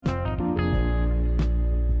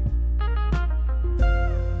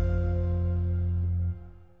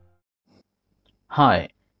Hi,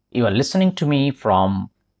 you are listening to me from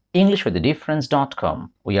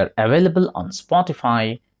EnglishWithADifference.com. We are available on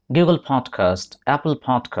Spotify, Google Podcast, Apple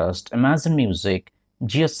Podcast, Amazon Music,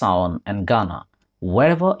 JioSaavn, and Ghana.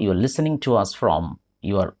 Wherever you are listening to us from,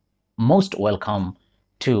 you are most welcome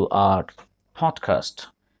to our podcast.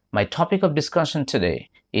 My topic of discussion today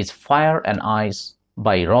is Fire and Ice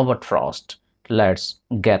by Robert Frost. Let's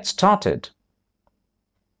get started.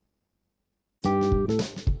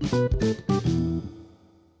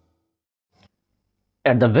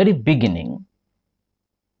 At the very beginning,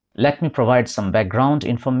 let me provide some background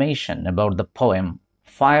information about the poem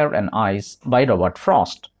Fire and Ice by Robert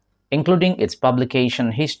Frost, including its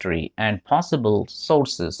publication history and possible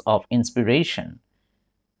sources of inspiration.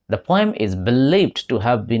 The poem is believed to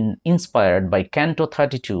have been inspired by Canto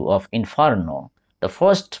 32 of Inferno, the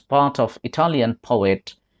first part of Italian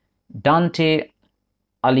poet Dante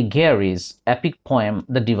Alighieri's epic poem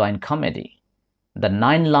The Divine Comedy. The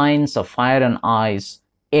 9 lines of Fire and Ice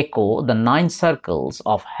echo the 9 circles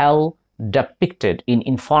of hell depicted in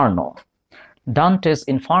Inferno. Dante's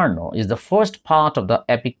Inferno is the first part of the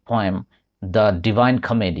epic poem The Divine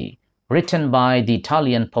Comedy, written by the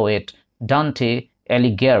Italian poet Dante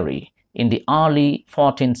Alighieri in the early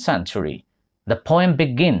 14th century. The poem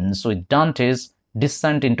begins with Dante's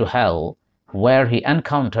descent into hell, where he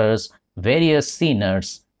encounters various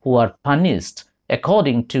sinners who are punished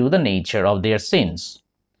according to the nature of their sins.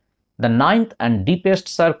 The 9th and deepest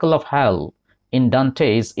circle of hell in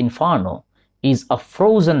Dante's Inferno is a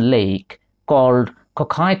frozen lake called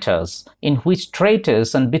Cocytus, in which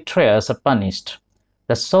traitors and betrayers are punished.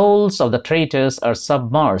 The souls of the traitors are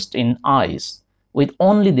submerged in ice, with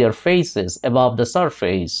only their faces above the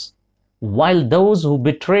surface, while those who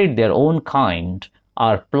betrayed their own kind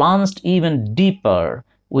are plunged even deeper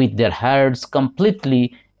with their heads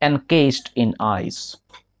completely encased in ice.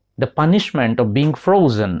 The punishment of being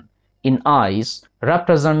frozen in ice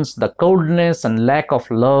represents the coldness and lack of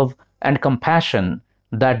love and compassion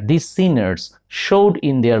that these sinners showed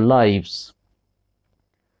in their lives.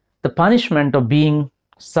 The punishment of being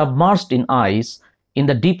submerged in ice in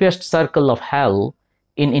the deepest circle of hell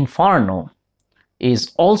in Inferno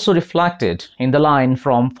is also reflected in the line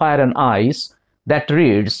from Fire and Ice that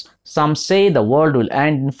reads, "Some say the world will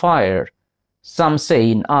end in fire, some say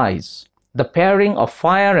in ice." The pairing of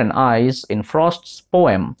fire and ice in Frost's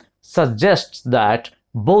poem suggests that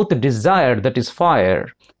both desire, that is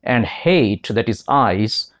fire, and hate, that is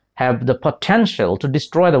ice, have the potential to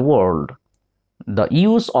destroy the world. The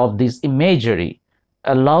use of this imagery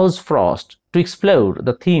allows Frost to explore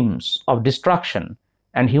the themes of destruction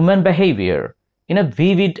and human behavior in a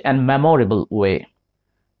vivid and memorable way.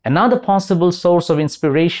 Another possible source of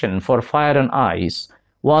inspiration for Fire and Ice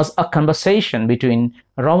was a conversation between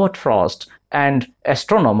Robert Frost and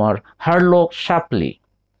astronomer Harlow Shapley.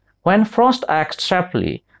 When Frost asked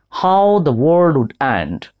Shapley how the world would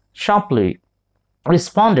end, Shapley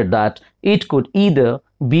responded that it could either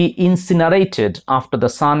be incinerated after the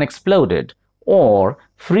sun exploded or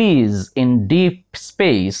freeze in deep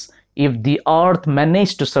space if the Earth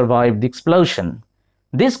managed to survive the explosion.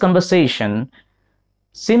 This conversation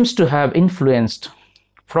seems to have influenced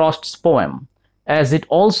Frost's poem, as it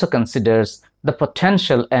also considers the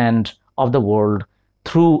potential end of the world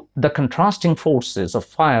through the contrasting forces of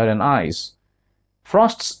fire and ice.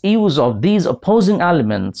 Frost's use of these opposing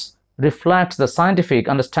elements reflects the scientific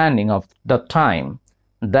understanding of the time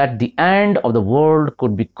that the end of the world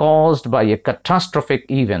could be caused by a catastrophic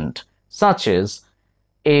event, such as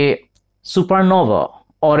a supernova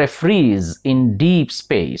or a freeze in deep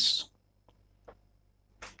space.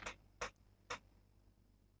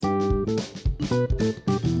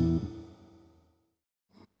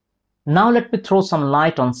 Now let me throw some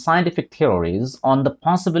light on scientific theories on the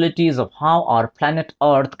possibilities of how our planet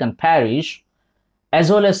Earth can perish, as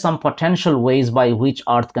well as some potential ways by which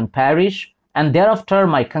Earth can perish, and thereafter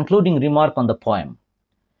my concluding remark on the poem.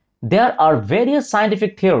 There are various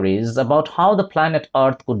scientific theories about how the planet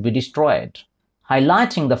Earth could be destroyed,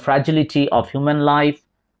 highlighting the fragility of human life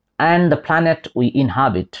and the planet we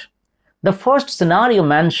inhabit. The first scenario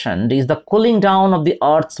mentioned is the cooling down of the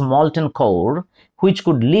Earth's molten core, which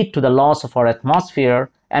could lead to the loss of our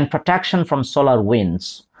atmosphere and protection from solar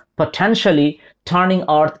winds, potentially turning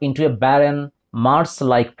Earth into a barren,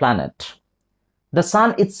 Mars-like planet. The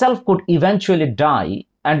sun itself could eventually die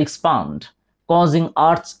and expand, causing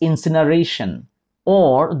Earth's incineration,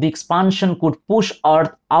 or the expansion could push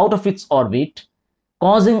Earth out of its orbit,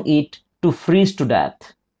 causing it to freeze to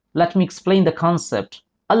death. Let me explain the concept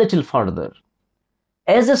a little further.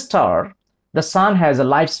 As a star, the sun has a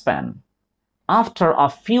lifespan. After a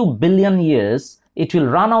few billion years, it will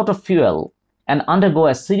run out of fuel and undergo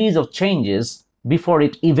a series of changes before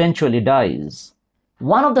it eventually dies.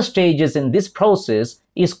 One of the stages in this process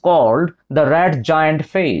is called the red giant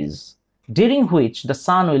phase, during which the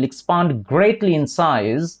sun will expand greatly in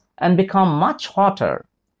size and become much hotter.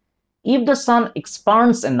 If the sun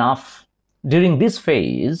expands enough during this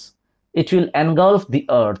phase, it will engulf the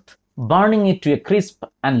earth, burning it to a crisp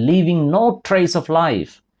and leaving no trace of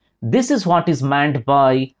life. This is what is meant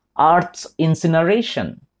by Earth's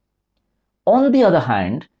incineration. On the other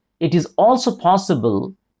hand, it is also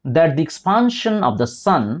possible that the expansion of the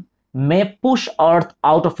sun may push Earth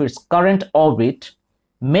out of its current orbit,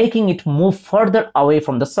 making it move further away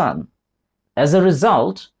from the sun. As a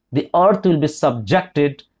result, the Earth will be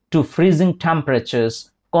subjected to freezing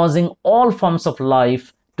temperatures, causing all forms of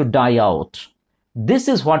life to die out. This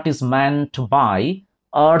is what is meant by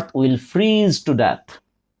Earth will freeze to death.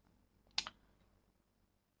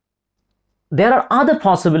 There are other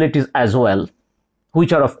possibilities as well,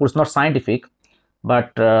 which are of course not scientific,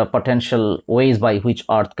 but potential ways by which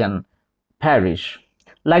Earth can perish,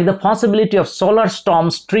 like the possibility of solar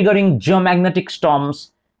storms triggering geomagnetic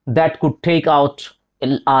storms that could take out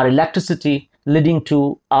our electricity, leading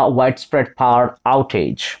to a widespread power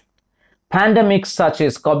outage. Pandemics such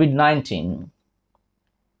as COVID-19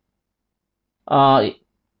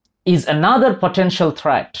 is another potential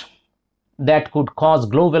threat that could cause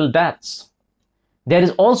global deaths. There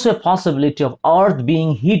is also a possibility of Earth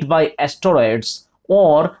being hit by asteroids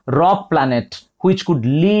or rock planet, which could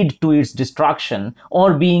lead to its destruction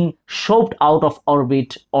or being shoved out of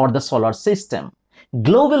orbit or the solar system.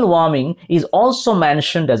 Global warming is also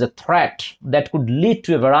mentioned as a threat that could lead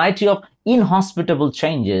to a variety of inhospitable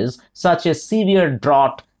changes such as severe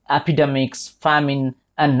drought, epidemics, famine,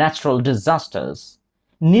 and natural disasters.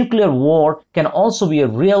 Nuclear war can also be a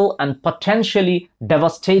real and potentially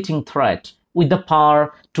devastating threat with the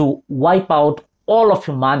power to wipe out all of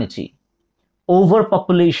humanity.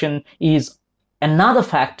 Overpopulation is another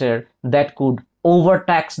factor that could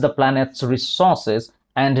overtax the planet's resources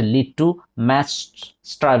and lead to mass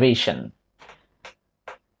starvation.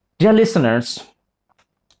 Dear listeners,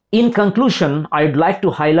 in conclusion, I'd like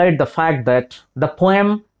to highlight the fact that the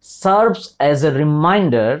poem serves as a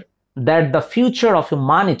reminder that the future of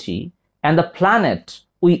humanity and the planet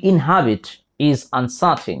we inhabit is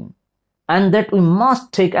uncertain, and that we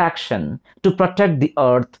must take action to protect the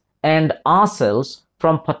earth and ourselves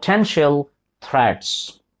from potential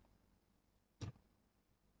threats.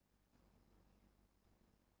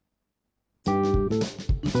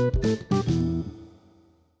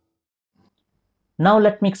 Now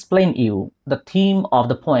let me explain you the theme of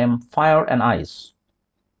the poem Fire and Ice.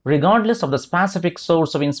 Regardless of the specific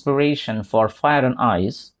source of inspiration for Fire and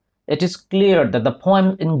Ice, it is clear that the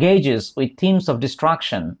poem engages with themes of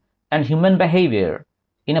destruction and human behavior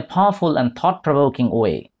in a powerful and thought-provoking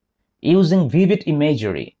way, using vivid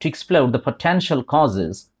imagery to explore the potential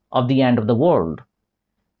causes of the end of the world.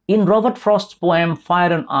 In Robert Frost's poem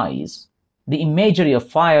Fire and Ice, the imagery of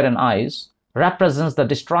fire and ice represents the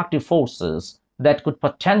destructive forces that could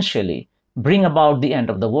potentially bring about the end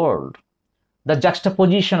of the world. The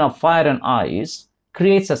juxtaposition of fire and ice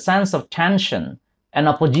creates a sense of tension and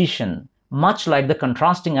opposition, much like the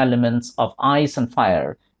contrasting elements of ice and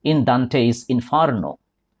fire in Dante's Inferno.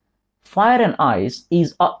 Fire and Ice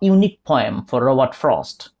is a unique poem for Robert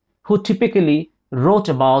Frost, who typically wrote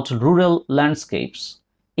about rural landscapes.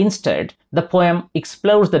 Instead, the poem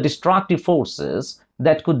explores the destructive forces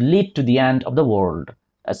that could lead to the end of the world,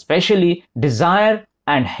 especially desire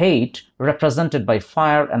and hate represented by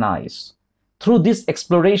fire and ice. Through this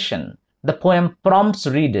exploration, the poem prompts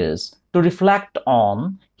readers to reflect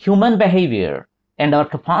on human behavior and our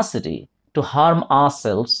capacity to harm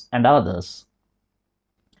ourselves and others.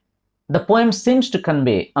 The poem seems to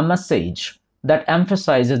convey a message that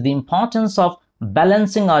emphasizes the importance of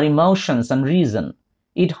balancing our emotions and reason.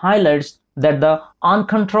 It highlights that the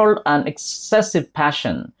uncontrolled and excessive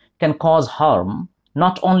passion can cause harm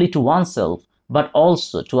not only to oneself but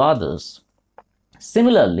also to others.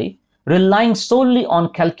 Similarly, relying solely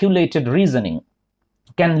on calculated reasoning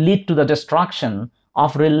can lead to the destruction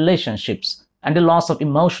of relationships and the loss of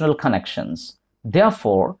emotional connections.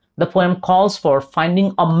 Therefore, the poem calls for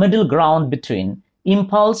finding a middle ground between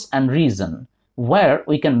impulse and reason, where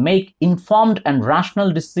we can make informed and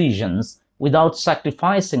rational decisions without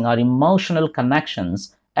sacrificing our emotional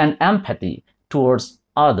connections and empathy towards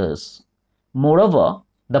others. Moreover,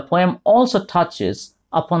 the poem also touches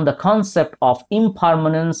upon the concept of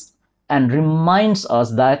impermanence and reminds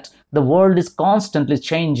us that the world is constantly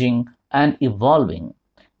changing and evolving.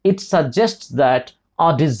 It suggests that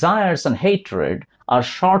our desires and hatred are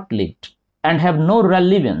short-lived and have no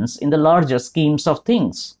relevance in the larger schemes of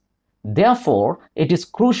things. Therefore, it is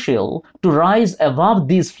crucial to rise above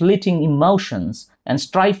these fleeting emotions and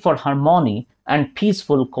strive for harmony and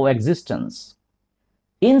peaceful coexistence.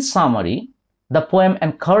 In summary, the poem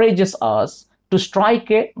encourages us to strike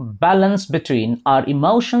a balance between our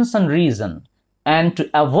emotions and reason and to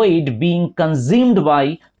avoid being consumed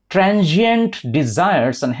by transient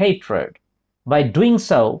desires and hatred. By doing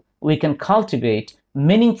so, we can cultivate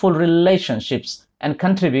meaningful relationships and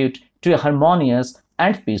contribute to a harmonious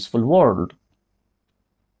and peaceful world.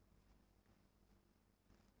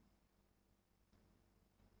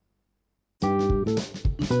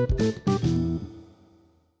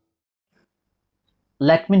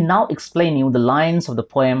 Let me now explain you the lines of the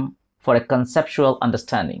poem for a conceptual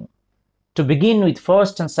understanding. To begin with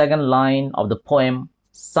first and second line of the poem,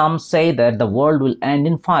 some say that the world will end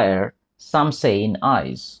in fire, some say in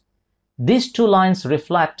ice. These two lines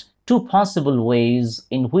reflect two possible ways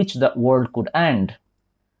in which the world could end.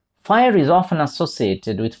 Fire is often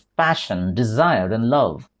associated with passion, desire, and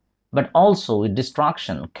love, but also with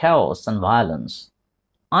destruction, chaos, and violence.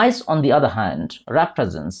 Ice, on the other hand,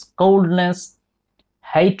 represents coldness,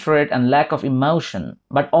 hatred, and lack of emotion,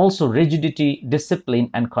 but also rigidity, discipline,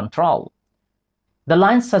 and control. The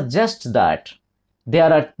line suggests that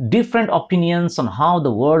there are different opinions on how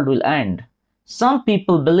the world will end. Some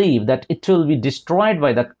people believe that it will be destroyed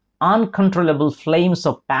by the uncontrollable flames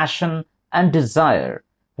of passion and desire,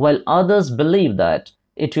 while others believe that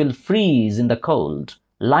it will freeze in the cold,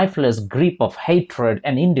 lifeless grip of hatred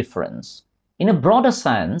and indifference. In a broader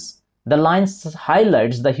sense, the line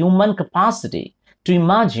highlights the human capacity to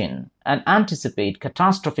imagine and anticipate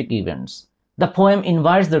catastrophic events. The poem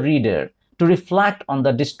invites the reader to reflect on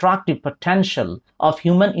the destructive potential of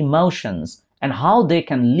human emotions and how they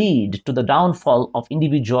can lead to the downfall of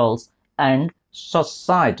individuals and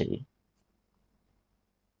society.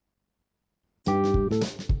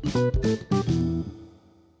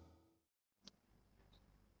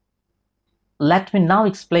 Let me now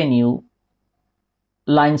explain you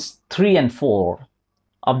lines 3 and 4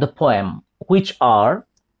 of the poem, which are,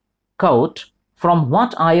 quote, "From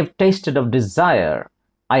what I have tasted of desire,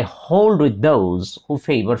 I hold with those who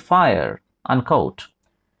favor fire," unquote.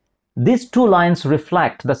 These two lines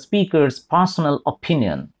reflect the speaker's personal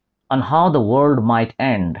opinion on how the world might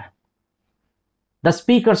end. The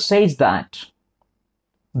speaker says that,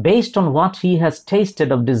 based on what he has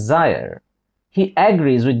tasted of desire, he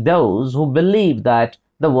agrees with those who believe that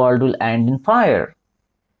the world will end in fire.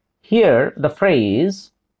 Here, the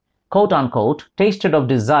phrase, quote unquote, "tasted of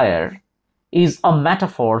desire," is a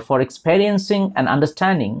metaphor for experiencing and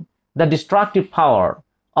understanding the destructive power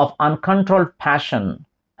of uncontrolled passion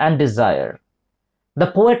and desire. The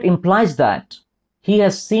poet implies that he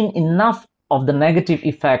has seen enough of the negative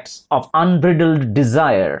effects of unbridled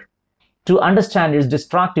desire to understand its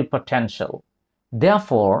destructive potential.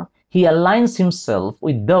 Therefore, he aligns himself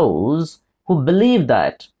with those who believe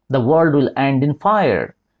that the world will end in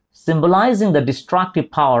fire, symbolizing the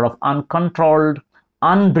destructive power of uncontrolled,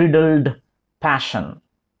 unbridled passion.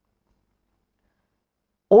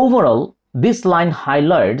 Overall, this line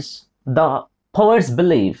highlights the poet's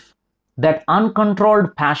belief that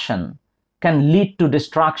uncontrolled passion can lead to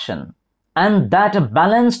destruction and that a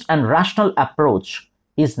balanced and rational approach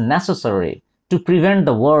is necessary to prevent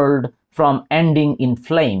the world from ending in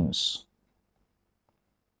flames.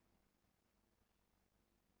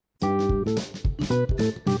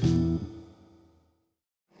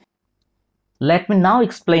 Let me now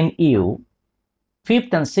explain you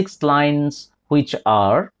fifth and sixth lines, which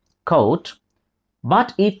are, quote,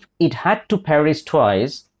 "But if it had to perish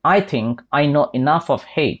twice, I think I know enough of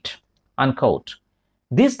hate," unquote.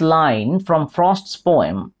 This line from Frost's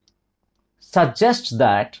poem suggests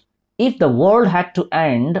that if the world had to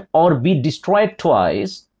end or be destroyed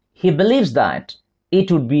twice, he believes that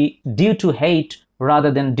it would be due to hate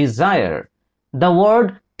rather than desire. The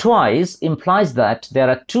word twice implies that there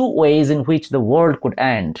are two ways in which the world could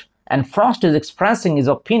end, and Frost is expressing his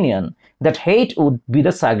opinion that hate would be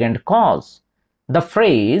the second cause. The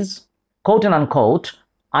phrase, quote unquote,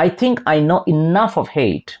 "I think I know enough of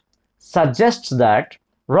hate," suggests that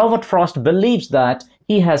Robert Frost believes that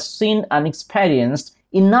he has seen and experienced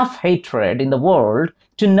enough hatred in the world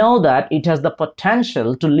to know that it has the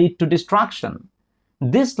potential to lead to destruction.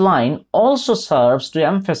 This line also serves to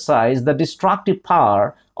emphasize the destructive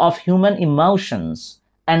power of human emotions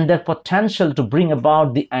and their potential to bring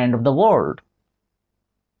about the end of the world.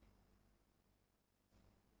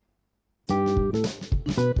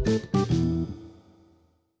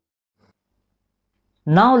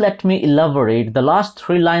 Now let me elaborate the last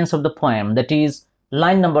three lines of the poem, that is,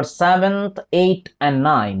 line number 7th, 8th, and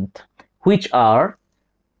 9th, which are,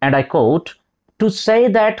 and I quote, "To say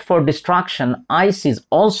that for destruction ice is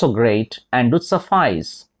also great and would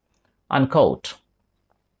suffice," unquote.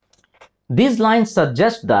 These lines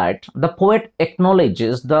suggest that the poet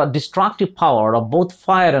acknowledges the destructive power of both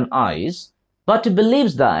fire and ice, but he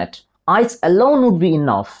believes that ice alone would be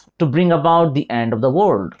enough to bring about the end of the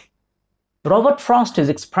world. Robert Frost is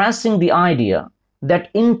expressing the idea that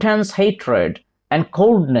intense hatred and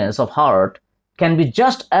coldness of heart can be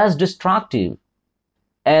just as destructive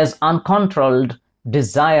as uncontrolled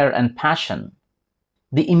desire and passion.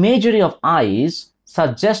 The imagery of ice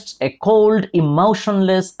suggests a cold,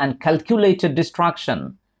 emotionless, and calculated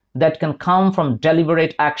destruction that can come from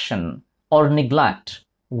deliberate action or neglect,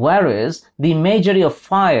 whereas the imagery of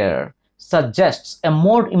fire suggests a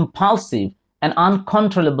more impulsive and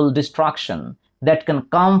uncontrollable destruction that can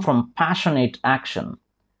come from passionate action.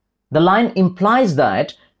 The line implies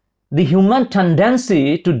that the human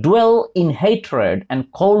tendency to dwell in hatred and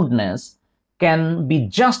coldness can be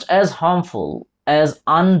just as harmful as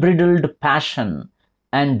unbridled passion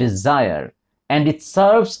and desire, and it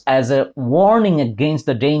serves as a warning against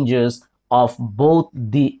the dangers of both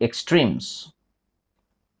the extremes.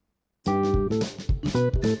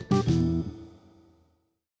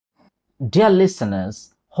 Dear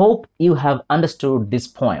listeners, hope you have understood this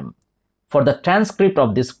poem. For the transcript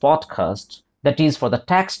of this podcast, that is, for the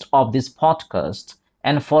text of this podcast,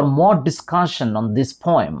 and for more discussion on this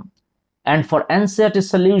poem, and for NCERT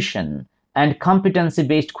solution and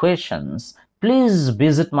competency-based questions, please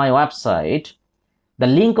visit my website, the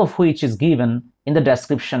link of which is given in the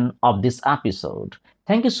description of this episode.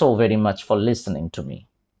 Thank you so very much for listening to me.